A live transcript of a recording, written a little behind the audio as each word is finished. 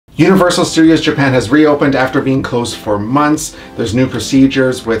Universal Studios Japan has reopened after being closed for months. There's new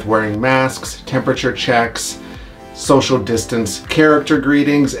procedures with wearing masks, temperature checks, social distance character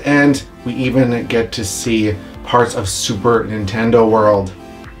greetings, and we even get to see parts of Super Nintendo World,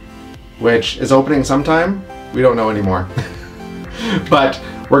 which is opening sometime. We don't know anymore. But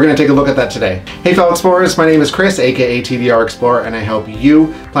we're going to take a look at that today. Hey fellow explorers, my name is Chris, aka TDR Explorer, and I help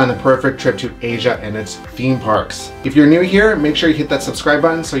you plan the perfect trip to Asia and its theme parks. If you're new here, make sure you hit that subscribe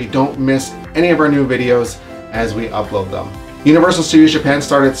button so you don't miss any of our new videos as we upload them. Universal Studios Japan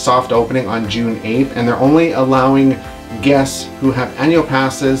started soft opening on June 8th, and they're only allowing guests who have annual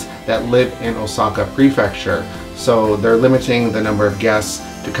passes that live in Osaka Prefecture. So they're limiting the number of guests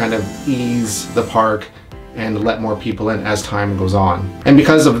to kind of ease the park and let more people in as time goes on. And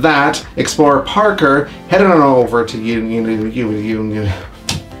because of that, Explorer Parker headed on over to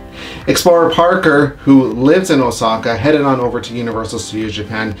Explorer Parker, who lives in Osaka, headed on over to Universal Studios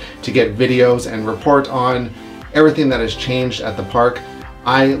Japan to get videos and report on everything that has changed at the park.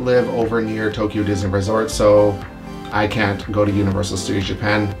 I live over near Tokyo Disney Resort, so I can't go to Universal Studios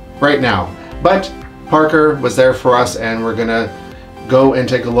Japan right now. But Parker was there for us, and we're gonna go and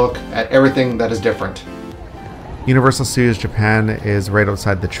take a look at everything that is different. Universal Studios Japan is right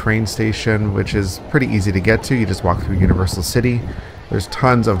outside the train station, which is pretty easy to get to. You just walk through Universal City. There's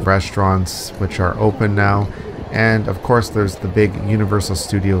tons of restaurants which are open now. And of course there's the big Universal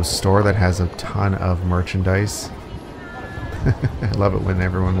Studios store that has a ton of merchandise. I love it when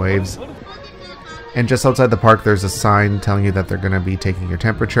everyone waves. And just outside the park there's a sign telling you that they're going to be taking your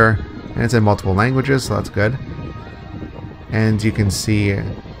temperature. And it's in multiple languages, so that's good. And you can see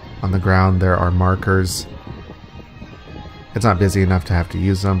on the ground there are markers. It's not busy enough to have to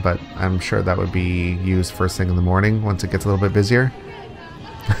use them, but I'm sure that would be used first thing in the morning once it gets a little bit busier.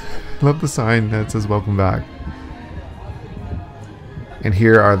 Love the sign that says welcome back. And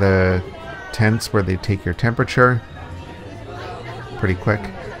here are the tents where they take your temperature. Pretty quick.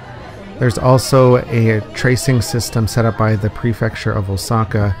 There's also a tracing system set up by the prefecture of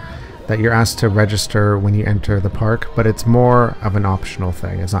Osaka that you're asked to register when you enter the park, but it's more of an optional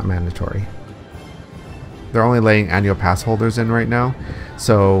thing. It's not mandatory. They're only letting annual pass holders in right now,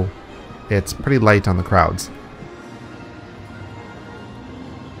 so it's pretty light on the crowds.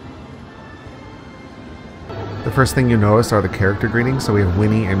 The first thing you notice are the character greetings. So we have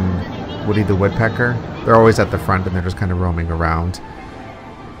Winnie and Woody the Woodpecker. They're always at the front and they're just kind of roaming around.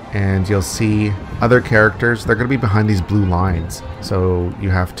 And you'll see other characters. They're going to be behind these blue lines. So you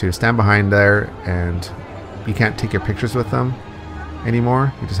have to stand behind there, and you can't take your pictures with them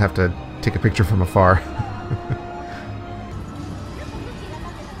anymore. You just have to take a picture from afar.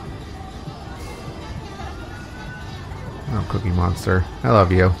 Oh, Cookie Monster, I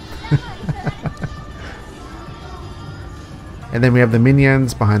love you. And then we have the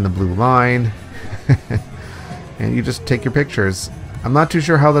minions behind the blue line. And you just take your pictures. I'm not too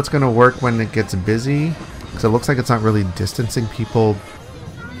sure how that's going to work when it gets busy, because it looks like it's not really distancing people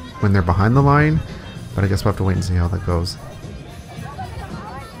when they're behind the line, but I guess we'll have to wait and see how that goes.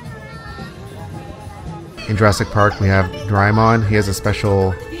 In Jurassic Park we have Doraemon. He has a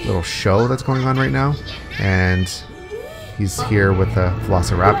special little show that's going on right now, and he's here with the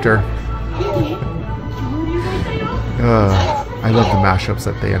Velociraptor. I love the mashups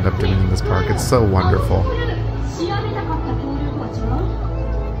that they end up doing in this park. It's so wonderful.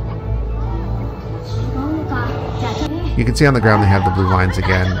 You can see on the ground they have the blue lines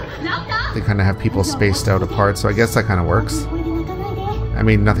again. They kind of have people spaced out apart, so I guess that kind of works. I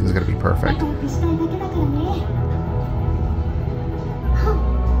mean, nothing's going to be perfect.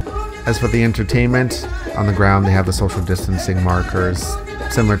 As for the entertainment, on the ground they have the social distancing markers,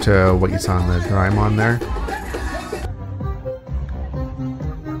 similar to what you saw in the Doraemon there.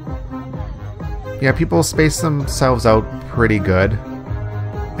 Yeah, people space themselves out pretty good.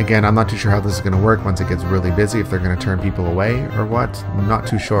 Again, I'm not too sure how this is going to work once it gets really busy, if they're going to turn people away or what. I'm not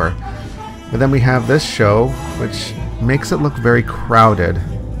too sure. But then we have this show, which makes it look very crowded.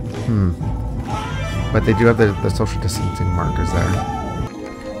 But they do have the social distancing markers there.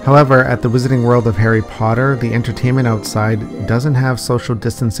 However, at the Wizarding World of Harry Potter, the entertainment outside doesn't have social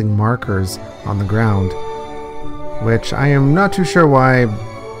distancing markers on the ground, which I am not too sure why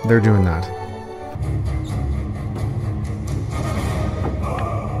they're doing that.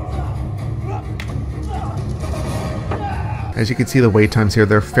 As you can see, the wait times here,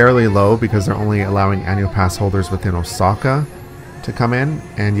 they're fairly low because they're only allowing annual pass holders within Osaka to come in.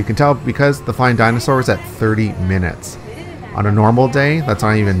 And you can tell because the Flying Dinosaur is at 30 minutes. On a normal day, that's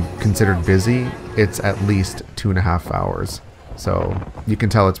not even considered busy. It's at least 2.5 hours. So you can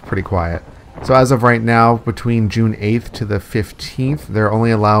tell it's pretty quiet. So as of right now, between June 8th to the 15th, they're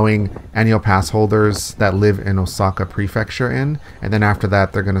only allowing annual pass holders that live in Osaka Prefecture in. And then after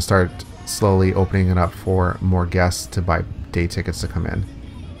that, they're going to start slowly opening it up for more guests to buy day tickets to come in.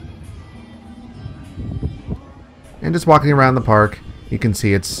 And just walking around the park, you can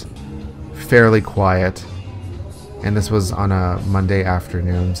see it's fairly quiet. And this was on a Monday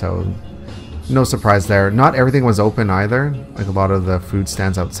afternoon, so no surprise there. Not everything was open either. Like a lot of the food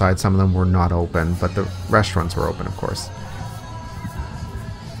stands outside, some of them were not open, but the restaurants were open, of course.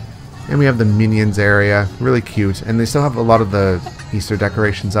 And we have the Minions area, really cute. And they still have a lot of the Easter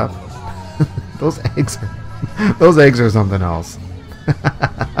decorations up. Those eggs are something else.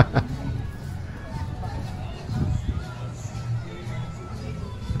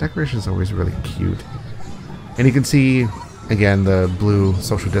 The decoration is always really cute. And you can see, again, the blue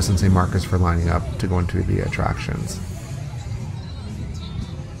social distancing markers for lining up to go into the attractions.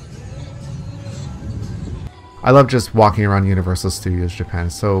 I love just walking around Universal Studios Japan.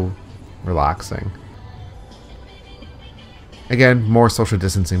 It's so relaxing. Again, more social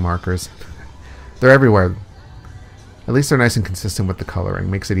distancing markers. They're everywhere. At least they're nice and consistent with the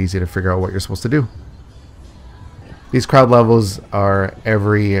coloring. Makes it easy to figure out what you're supposed to do. These crowd levels are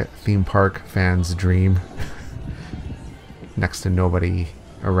every theme park fan's dream. Next to nobody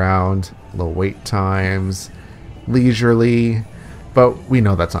around, low wait times, leisurely, but we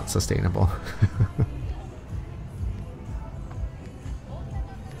know that's not sustainable.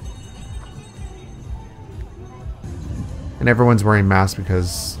 And everyone's wearing masks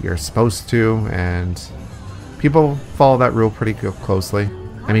because you're supposed to, and people follow that rule pretty closely.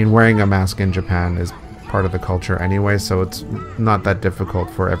 I mean, wearing a mask in Japan is part of the culture anyway, so it's not that difficult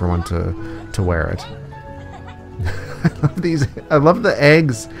for everyone to wear it. I love the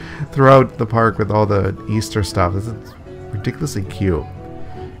eggs throughout the park with all the Easter stuff. This is ridiculously cute.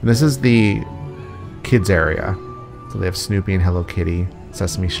 And this is the kids area. So they have Snoopy and Hello Kitty,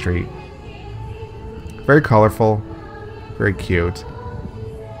 Sesame Street. Very colorful, very cute.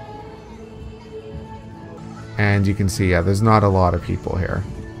 And you can see, yeah, there's not a lot of people here.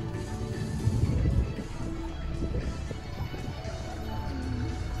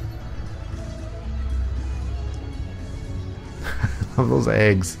 Love those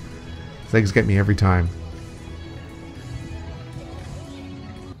eggs. Those eggs get me every time.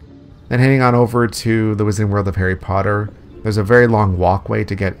 Then heading on over to the Wizarding World of Harry Potter. There's a very long walkway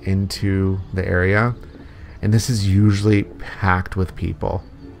to get into the area. And this is usually packed with people.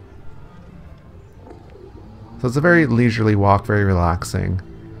 So it's a very leisurely walk, very relaxing.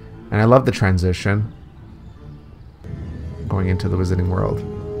 And I love the transition going into the Wizarding World.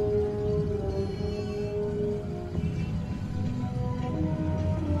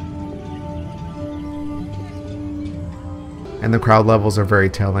 And the crowd levels are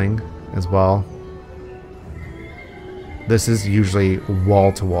very telling as well. This is usually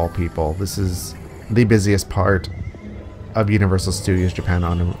wall-to-wall people. This is the busiest part of Universal Studios Japan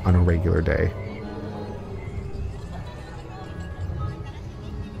on a regular day.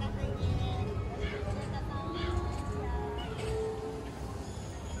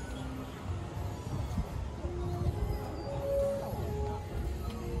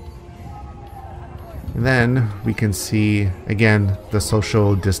 And then we can see, again, the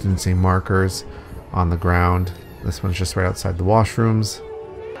social distancing markers on the ground. This one's just right outside the washrooms.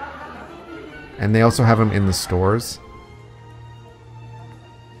 And they also have them in the stores.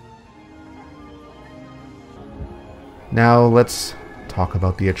 Now let's talk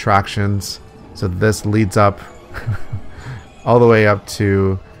about the attractions. So this leads up all the way up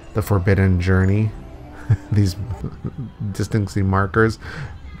to the Forbidden Journey. These distancing markers.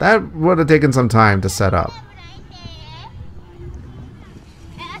 That would have taken some time to set up.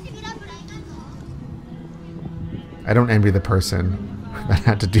 I don't envy the person that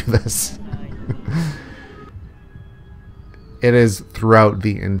had to do this. It is throughout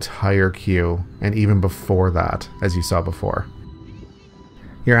the entire queue, and even before that, as you saw before.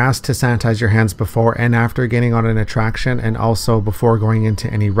 You're asked to sanitize your hands before and after getting on an attraction, and also before going into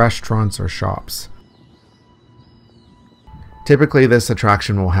any restaurants or shops. Typically, this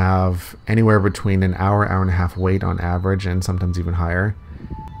attraction will have anywhere between an hour, hour and a half wait on average, and sometimes even higher.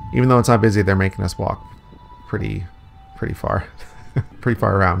 Even though it's not busy, they're making us walk pretty far, pretty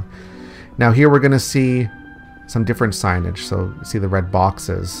far around. Now here we're going to see some different signage. So see the red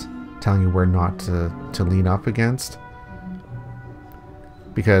boxes telling you where not to lean up against,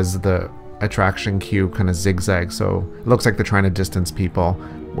 because the attraction queue kind of zigzags, so it looks like they're trying to distance people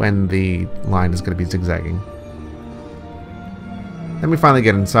when the line is going to be zigzagging. Then we finally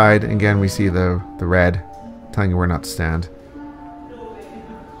get inside. Again, we see the red telling you where not to stand.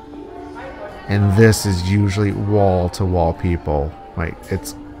 And this is usually wall-to-wall people. Like,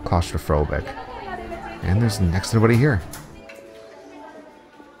 it's claustrophobic. And there's next to nobody here.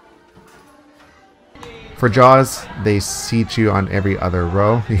 For Jaws, they seat you on every other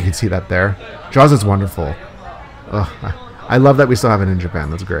row. You can see that there. Jaws is wonderful. Ugh, I love that we still have it in Japan.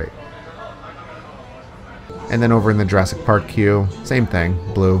 That's great. And then over in the Jurassic Park queue, same thing,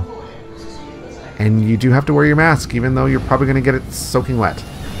 blue. And you do have to wear your mask, even though you're probably going to get it soaking wet.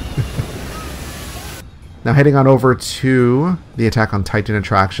 Now heading on over to the Attack on Titan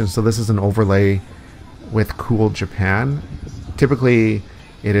attraction. So this is an overlay with Cool Japan. Typically,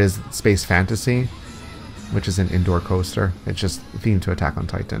 it is Space Fantasy, which is an indoor coaster. It's just themed to Attack on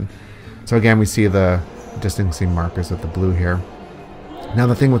Titan. So again, we see the distancing markers with the blue here. Now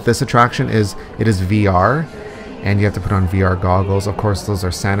the thing with this attraction is it is VR, and you have to put on VR goggles. Of course, those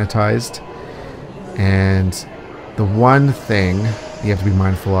are sanitized. And the one thing you have to be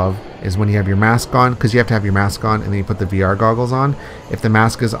mindful of is when you have your mask on, because you have to have your mask on and then you put the VR goggles on. If the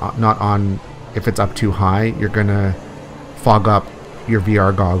mask is not on, if it's up too high, you're going to fog up your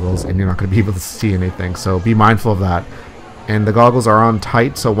VR goggles and you're not going to be able to see anything. So be mindful of that. And the goggles are on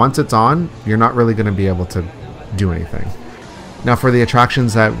tight, so once it's on, you're not really going to be able to do anything. Now for the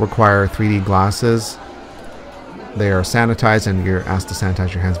attractions that require 3D glasses, they are sanitized and you're asked to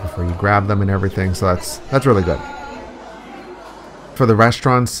sanitize your hands before you grab them and everything, so that's really good. For the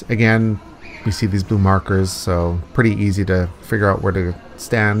restaurants, again, we see these blue markers, so pretty easy to figure out where to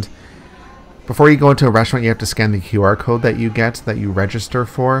stand. Before you go into a restaurant, you have to scan the QR code that you get, that you register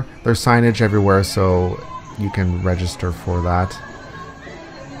for. There's signage everywhere, so you can register for that.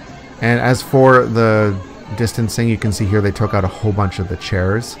 And as for the distancing, you can see here they took out a whole bunch of the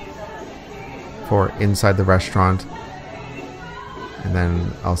chairs for inside the restaurant, and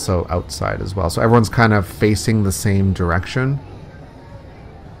then also outside as well. So everyone's kind of facing the same direction.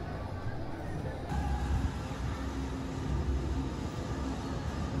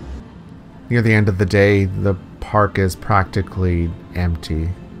 Near the end of the day, the park is practically empty.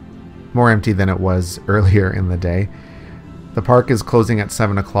 More empty than it was earlier in the day. The park is closing at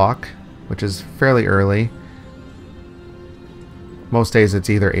 7 o'clock, which is fairly early. Most days it's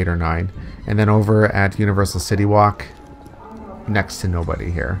either 8 or 9. And then over at Universal City Walk, next to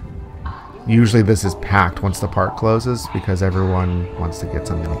nobody here. Usually this is packed once the park closes because everyone wants to get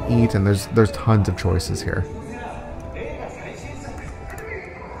something to eat, and there's tons of choices here.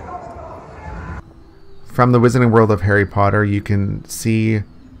 From the Wizarding World of Harry Potter, you can see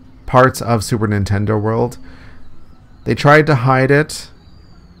parts of Super Nintendo World. They tried to hide it,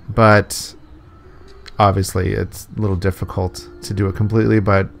 but obviously it's a little difficult to do it completely,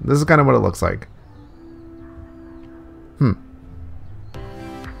 but this is kind of what it looks like.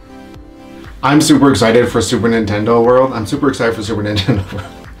 I'm super excited for Super Nintendo World. I'm super excited for Super Nintendo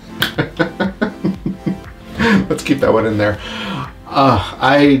World. Let's keep that one in there.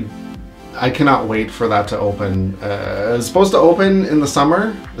 I cannot wait for that to open. It's supposed to open in the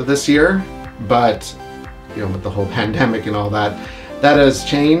summer this year, but you know, with the whole pandemic and all that, that has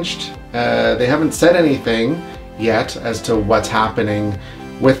changed. They haven't said anything yet as to what's happening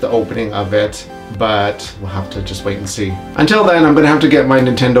with the opening of it, but we'll have to just wait and see. Until then, I'm gonna have to get my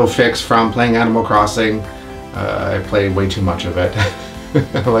Nintendo fix from playing Animal Crossing. I play way too much of it,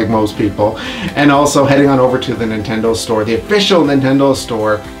 like most people. And also heading on over to the Nintendo store, the official Nintendo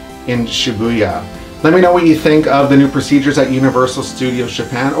store in Shibuya. Let me know what you think of the new procedures at Universal Studios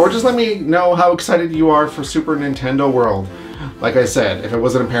Japan, or just let me know how excited you are for Super Nintendo World. Like I said, if it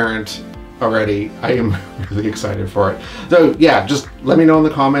wasn't apparent already, I am really excited for it. So yeah, just let me know in the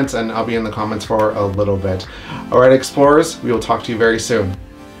comments, and I'll be in the comments for a little bit. Alright, Explorers, we will talk to you very soon.